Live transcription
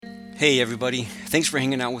Hey everybody, thanks for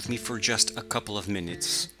hanging out with me for just a couple of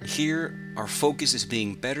minutes. Here, our focus is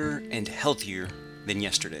being better and healthier than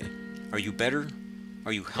yesterday. Are you better?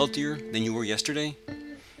 Are you healthier than you were yesterday?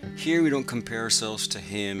 Here, we don't compare ourselves to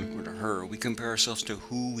him or to her, we compare ourselves to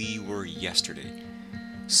who we were yesterday.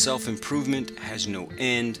 Self improvement has no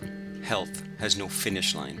end, health has no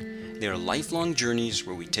finish line. They are lifelong journeys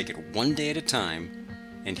where we take it one day at a time,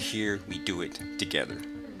 and here we do it together.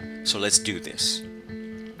 So let's do this.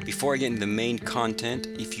 Before I get into the main content,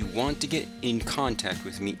 if you want to get in contact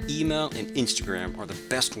with me, email and Instagram are the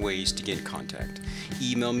best ways to get in contact.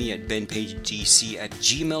 Email me at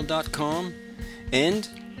benpagedc@gmail.com and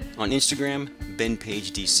on Instagram,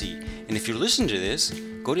 benpagedc. And if you're listening to this,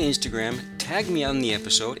 go to Instagram, tag me on the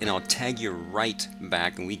episode, and I'll tag you right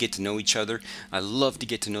back, and we get to know each other. I love to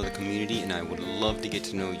get to know the community, and I would love to get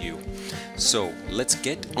to know you. So let's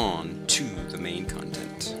get on to the main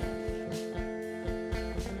content.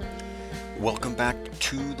 Welcome back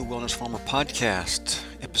to the Wellness Farmer Podcast,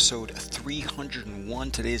 episode 301.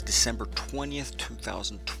 Today is December 20th,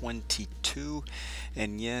 2022.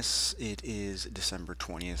 And yes, it is December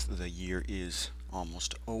 20th. The year is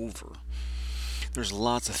almost over. There's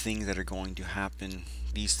lots of things that are going to happen.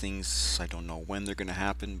 These things, I don't know when they're going to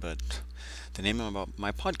happen, but the name of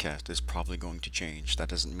my podcast is probably going to change. That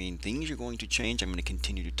doesn't mean things are going to change. I'm going to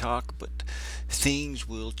continue to talk, but things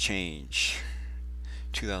will change.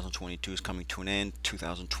 2022 is coming to an end.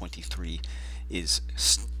 2023 is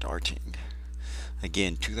starting.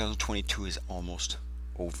 Again, 2022 is almost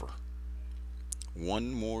over.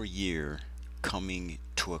 One more year coming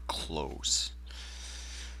to a close.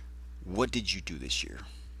 What did you do this year?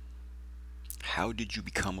 How did you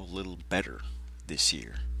become a little better this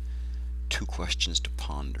year? Two questions to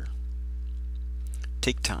ponder.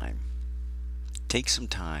 Take time. Take some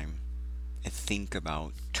time and think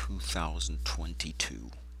about 2022.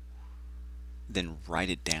 Then write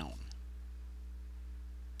it down.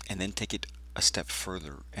 And then take it a step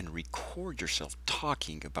further and record yourself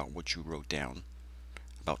talking about what you wrote down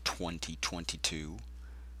about 2022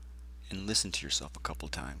 and listen to yourself a couple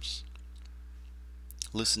times.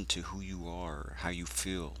 Listen to who you are, how you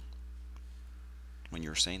feel when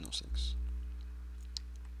you're saying those things.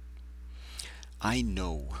 I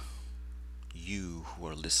know you who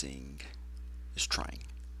are listening is trying.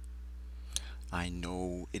 I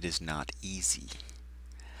know it is not easy.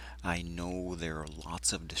 I know there are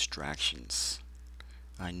lots of distractions.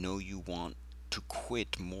 I know you want to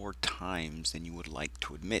quit more times than you would like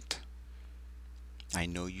to admit. I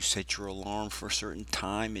know you set your alarm for a certain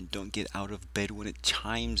time and don't get out of bed when it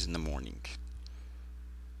chimes in the morning.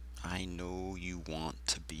 I know you want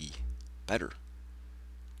to be better.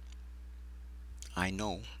 I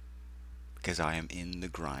know because I am in the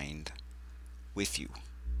grind with you.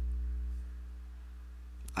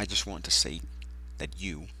 I just want to say that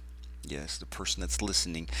you, yes, the person that's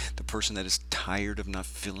listening, the person that is tired of not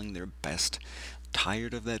feeling their best,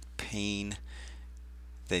 tired of that pain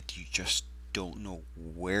that you just don't know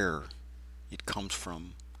where it comes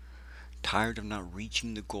from, tired of not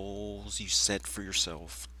reaching the goals you set for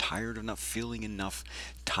yourself, tired of not feeling enough,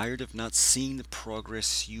 tired of not seeing the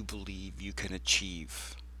progress you believe you can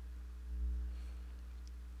achieve.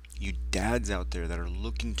 You dads out there that are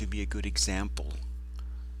looking to be a good example,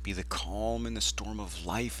 be the calm in the storm of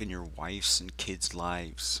life in your wife's and kids'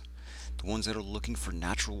 lives. The ones that are looking for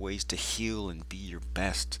natural ways to heal and be your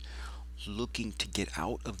best. Looking to get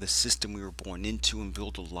out of the system we were born into and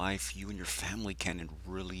build a life you and your family can and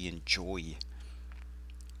really enjoy.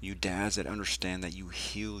 You dads that understand that you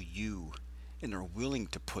heal you and are willing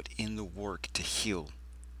to put in the work to heal.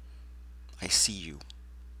 I see you.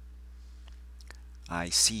 I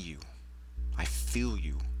see you. I feel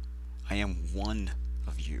you. I am one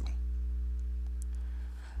of you.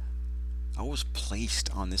 I was placed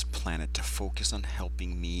on this planet to focus on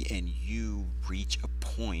helping me and you reach a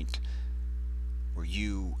point where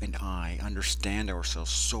you and I understand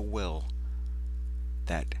ourselves so well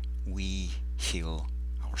that we heal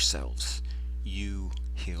ourselves. You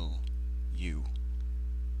heal you.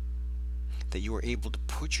 That you are able to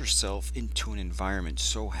put yourself into an environment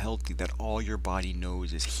so healthy that all your body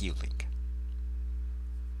knows is healing.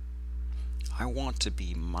 I want to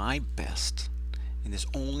be my best, and this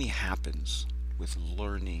only happens with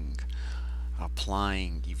learning,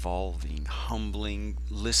 applying, evolving, humbling,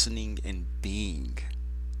 listening, and being.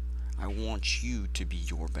 I want you to be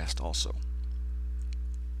your best also.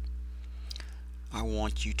 I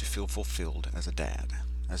want you to feel fulfilled as a dad,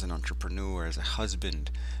 as an entrepreneur, as a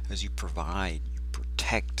husband, as you provide, you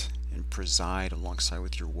protect, and preside alongside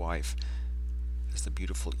with your wife as the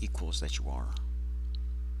beautiful equals that you are.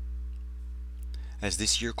 As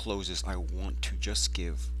this year closes, I want to just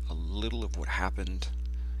give a little of what happened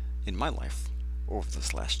in my life over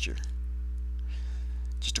this last year.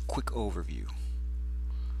 Just a quick overview.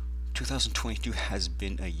 2022 has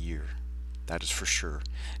been a year, that is for sure,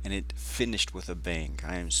 and it finished with a bang.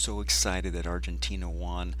 I am so excited that Argentina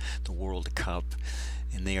won the World Cup,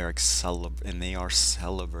 and they are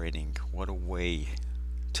celebrating. What a way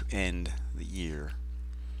to end the year.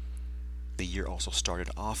 The year also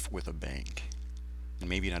started off with a bang, and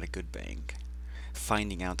maybe not a good bang,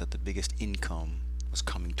 finding out that the biggest income was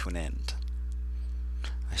coming to an end.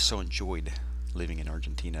 I so enjoyed living in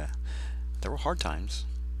Argentina. There were hard times,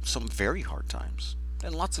 some very hard times,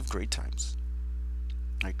 and lots of great times.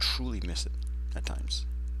 I truly miss it at times.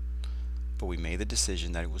 But we made the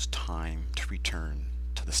decision that it was time to return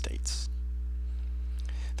to the States.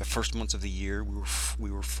 The first months of the year, we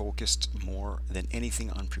were focused more than anything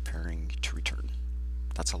on preparing to return.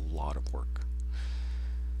 That's a lot of work.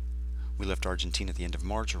 We left Argentina at the end of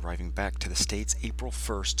March, arriving back to the States April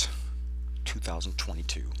 1st,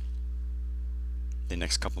 2022. The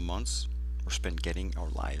next couple months were spent getting our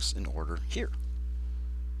lives in order here.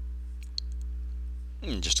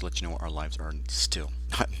 And just to let you know, our lives are still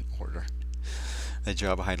not in order. The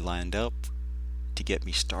job I had lined up to get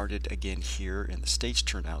me started again here in the States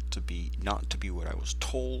turned out to be not to be what I was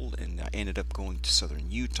told, and I ended up going to southern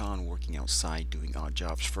Utah and working outside doing odd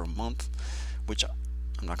jobs for a month, which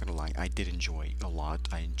I'm not going to lie, I did enjoy a lot.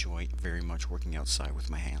 I enjoy very much working outside with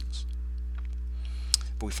my hands.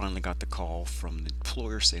 But we finally got the call from the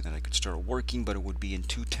employer saying that I could start working, but it would be in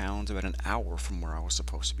 2 towns about an hour from where I was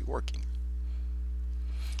supposed to be working.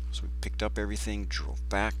 So we picked up everything, drove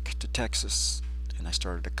back to Texas, and I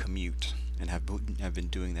started a commute, and have been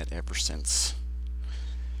doing that ever since.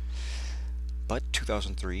 But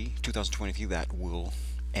 2023, that will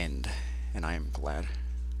end, and I am glad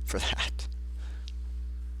for that.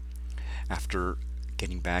 After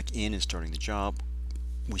getting back in and starting the job,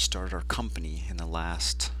 we started our company, and the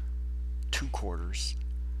last 2 quarters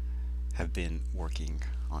have been working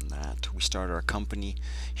on that. We started our company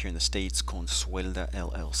here in the States, Consuelda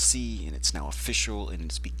LLC, and it's now official in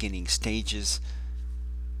its beginning stages,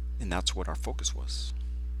 and that's what our focus was.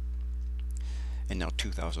 And now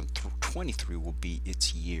 2023 will be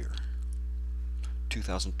its year.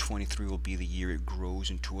 2023 will be the year it grows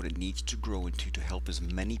into what it needs to grow into to help as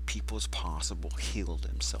many people as possible heal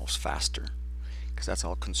themselves faster. Because that's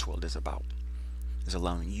all Consuelda is about, is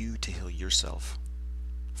allowing you to heal yourself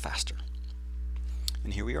faster.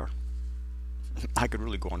 And here we are. I could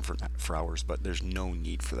really go on for hours, but there's no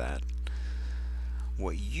need for that.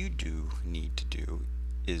 What you do need to do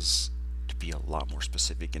is to be a lot more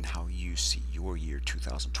specific in how you see your year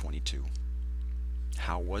 2022.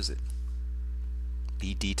 How was it?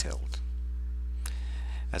 Be detailed.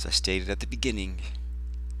 As I stated at the beginning,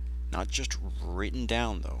 not just written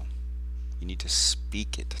down though. You need to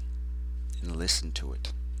speak it and listen to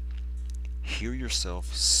it. Hear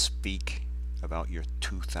yourself speak about your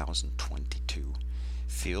 2022.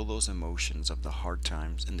 Feel those emotions of the hard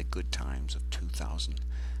times and the good times of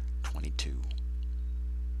 2022.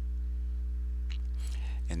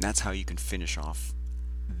 And that's how you can finish off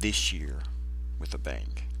this year with a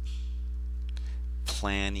bang.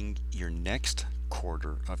 Planning your next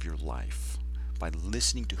quarter of your life by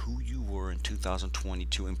listening to who you were in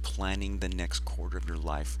 2022 and planning the next quarter of your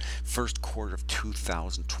life, first quarter of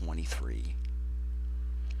 2023.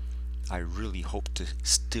 I really hope to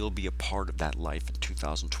still be a part of that life in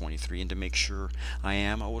 2023, and to make sure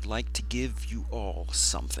I would like to give you all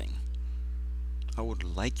something. I would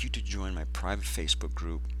like you to join my private Facebook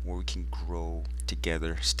group where we can grow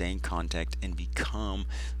together, stay in contact, and become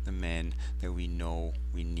the men that we know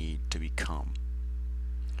we need to become.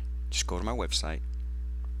 Just go to my website,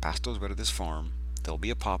 Pastos Verdes Farm. There'll be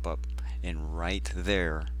a pop-up, and right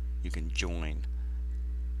there you can join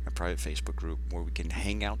a private Facebook group where we can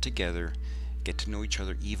hang out together, get to know each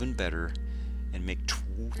other even better, and make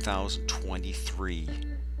 2023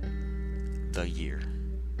 the year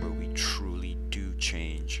where we truly do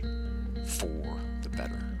change for the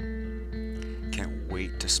better. Can't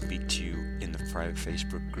wait to speak to you in the private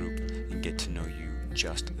Facebook group and get to know you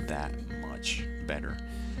just that much better.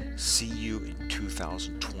 See you in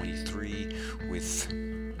 2023 with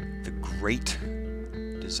the great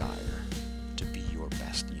desire to be your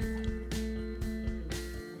best you.